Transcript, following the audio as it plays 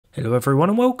Hello everyone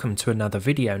and welcome to another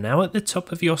video. Now at the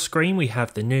top of your screen we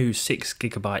have the new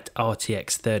 6GB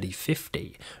RTX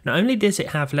 3050. Not only does it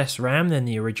have less RAM than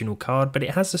the original card, but it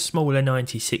has a smaller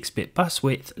 96-bit bus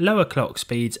width, lower clock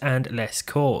speeds and less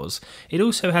cores. It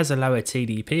also has a lower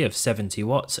TDP of 70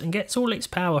 watts and gets all its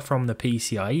power from the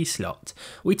PCIe slot.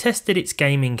 We tested its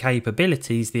gaming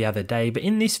capabilities the other day, but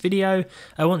in this video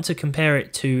I want to compare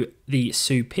it to the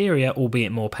superior,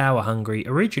 albeit more power hungry,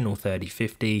 original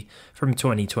 3050 from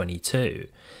 2022.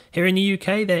 Here in the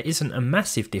UK there isn't a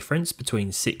massive difference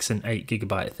between 6 and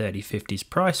 8GB 3050s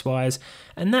price wise,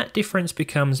 and that difference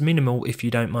becomes minimal if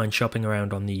you don't mind shopping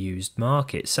around on the used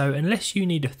market. So unless you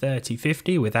need a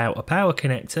 3050 without a power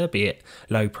connector, be it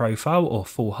low profile or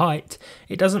full height,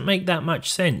 it doesn't make that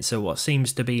much sense at what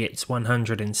seems to be its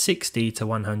 £160 to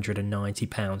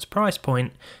 £190 price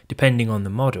point depending on the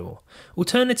model.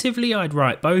 Alternatively, I'd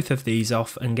write both of these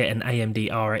off and get an AMD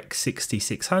RX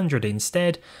 6600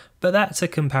 instead, but that's a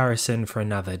comparison for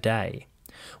another day.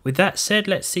 With that said,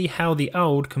 let's see how the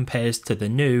old compares to the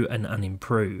new and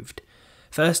unimproved.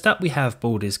 First up we have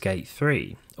Baldur's Gate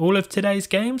 3. All of today's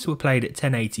games were played at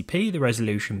 1080p, the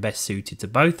resolution best suited to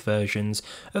both versions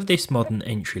of this modern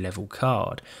entry-level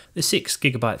card. The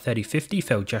 6GB 3050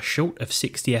 fell just short of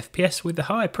 60fps with the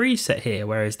high preset here,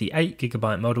 whereas the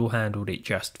 8GB model handled it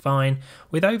just fine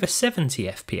with over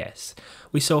 70fps.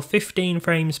 We saw 15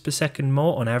 frames per second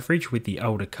more on average with the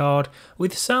older card,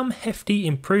 with some hefty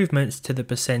improvements to the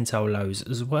percentile lows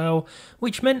as well,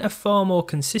 which meant a far more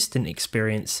consistent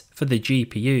experience for the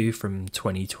GPU from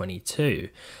 2022.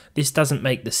 This doesn't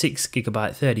make the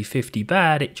 6GB 3050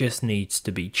 bad, it just needs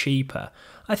to be cheaper.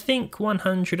 I think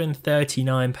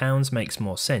 £139 makes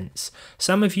more sense.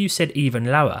 Some of you said even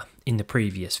lower in the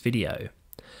previous video.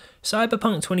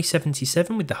 Cyberpunk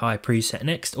 2077 with the high preset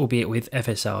next, albeit with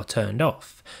FSR turned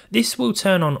off. This will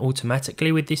turn on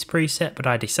automatically with this preset, but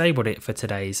I disabled it for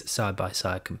today's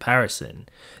side-by-side comparison.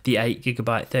 The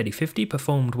 8GB 3050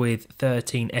 performed with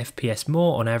 13 FPS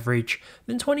more on average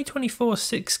than 2024's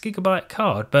 6GB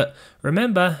card, but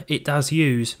remember, it does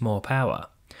use more power.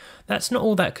 That's not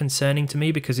all that concerning to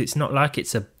me because it's not like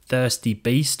it's a thirsty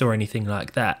beast or anything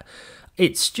like that.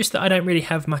 It's just that I don't really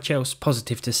have much else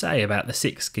positive to say about the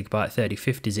 6GB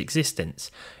 3050's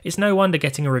existence. It's no wonder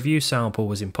getting a review sample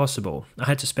was impossible. I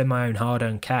had to spend my own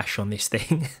hard-earned cash on this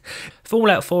thing.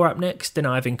 Fallout 4 up next, and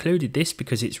I've included this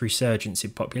because its resurgence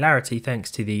in popularity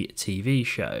thanks to the TV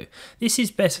show. This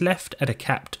is best left at a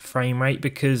capped frame rate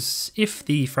because if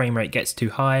the frame rate gets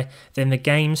too high, then the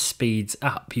game speeds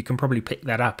up. You can probably pick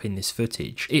that up in this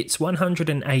footage. It's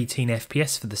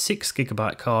 118fps for the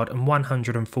 6GB card and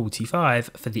 145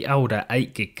 for the older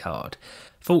 8GB card.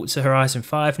 Forza Horizon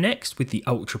 5 next with the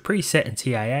Ultra preset and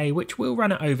TAA, which will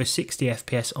run at over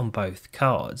 60fps on both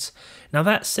cards. Now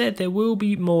that said, there will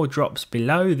be more drops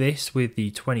below this with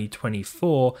the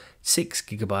 2024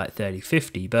 6GB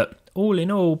 3050, but all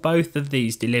in all, both of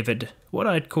these delivered what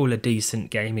I'd call a decent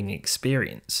gaming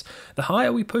experience. The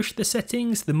higher we push the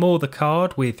settings, the more the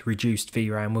card with reduced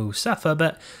VRAM will suffer,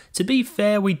 but to be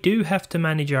fair, we do have to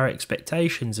manage our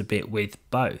expectations a bit with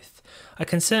both. I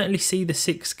can certainly see the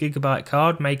 6GB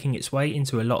card making its way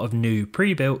into a lot of new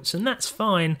pre-builts, and that's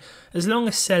fine as long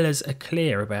as sellers are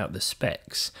clear about the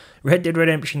specs. Red Dead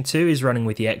Redemption 2 is running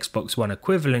with the Xbox One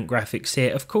equivalent graphics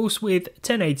here, of course with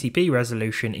 1080p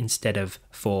resolution instead of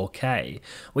 4K.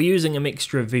 We're using a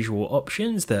mixture of visual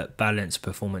options that balance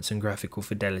performance and graphical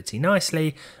fidelity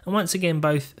nicely, and once again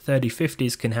both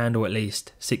 3050s can handle at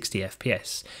least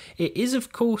 60fps. It is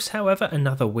of course however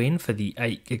another win for the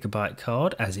 8GB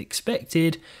card as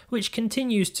expected, which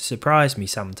continues to surprise me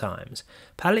sometimes.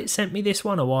 Pallet sent me this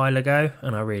one a while ago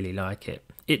and I really like it.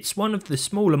 It's one of the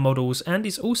smaller models and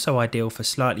is also ideal for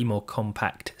slightly more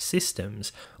compact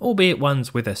systems, albeit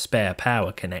ones with a spare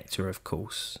power connector of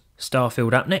course.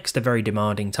 Starfield up next, a very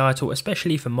demanding title,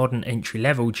 especially for modern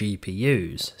entry-level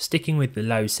GPUs. Sticking with the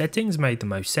low settings made the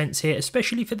most sense here,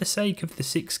 especially for the sake of the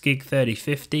 6GB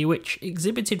 3050, which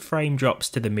exhibited frame drops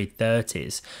to the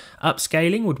mid-30s.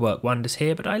 Upscaling would work wonders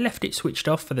here, but I left it switched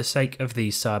off for the sake of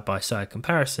these side-by-side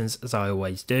comparisons, as I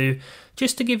always do,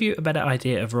 just to give you a better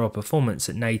idea of raw performance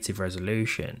at native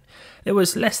resolution. There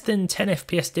was less than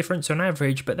 10fps difference on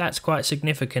average, but that's quite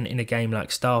significant in a game like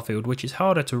Starfield, which is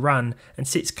harder to run and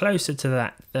sits closer to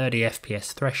that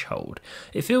 30fps threshold.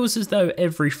 It feels as though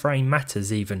every frame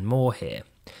matters even more here.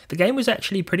 The game was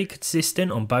actually pretty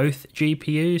consistent on both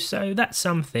GPUs, so that's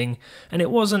something, and it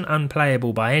wasn't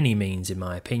unplayable by any means in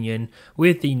my opinion,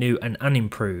 with the new and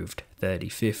unimproved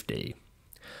 3050.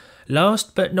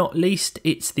 Last but not least,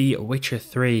 it's the Witcher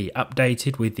 3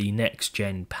 updated with the next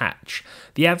gen patch.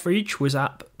 The average was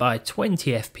up by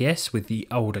 20 FPS with the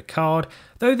older card,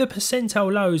 though the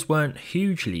percentile lows weren't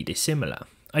hugely dissimilar.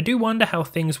 I do wonder how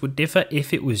things would differ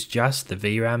if it was just the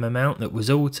VRAM amount that was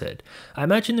altered. I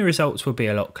imagine the results would be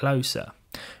a lot closer.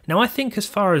 Now I think as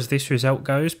far as this result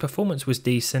goes, performance was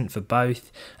decent for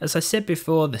both. As I said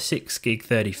before, the 6GB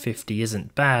 3050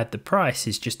 isn't bad, the price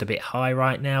is just a bit high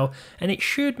right now, and it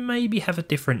should maybe have a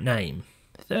different name.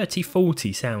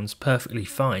 3040 sounds perfectly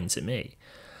fine to me.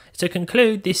 To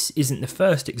conclude, this isn't the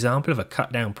first example of a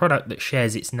cut down product that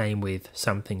shares its name with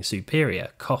something superior,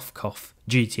 cough cough,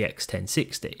 GTX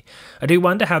 1060. I do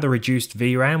wonder how the reduced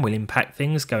VRAM will impact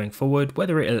things going forward,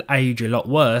 whether it'll age a lot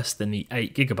worse than the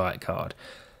 8GB card.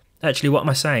 Actually, what am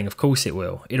I saying? Of course it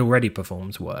will. It already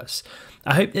performs worse.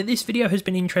 I hope that this video has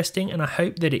been interesting and I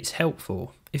hope that it's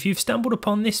helpful. If you've stumbled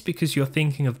upon this because you're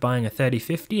thinking of buying a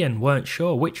 3050 and weren't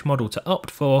sure which model to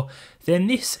opt for, then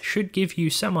this should give you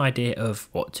some idea of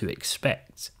what to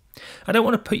expect. I don't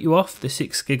want to put you off the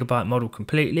 6GB model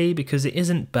completely because it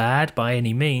isn't bad by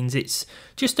any means, it's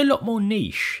just a lot more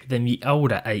niche than the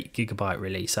older 8GB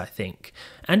release I think,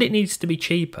 and it needs to be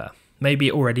cheaper. Maybe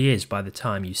it already is by the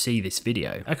time you see this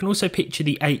video. I can also picture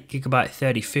the 8GB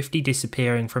 3050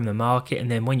 disappearing from the market,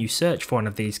 and then when you search for one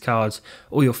of these cards,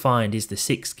 all you'll find is the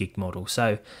 6GB model,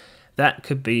 so that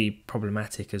could be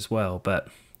problematic as well, but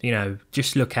you know,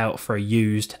 just look out for a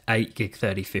used 8GB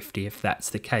 3050 if that's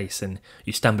the case and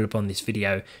you stumble upon this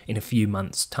video in a few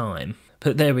months' time.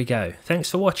 But there we go.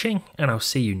 Thanks for watching, and I'll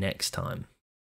see you next time.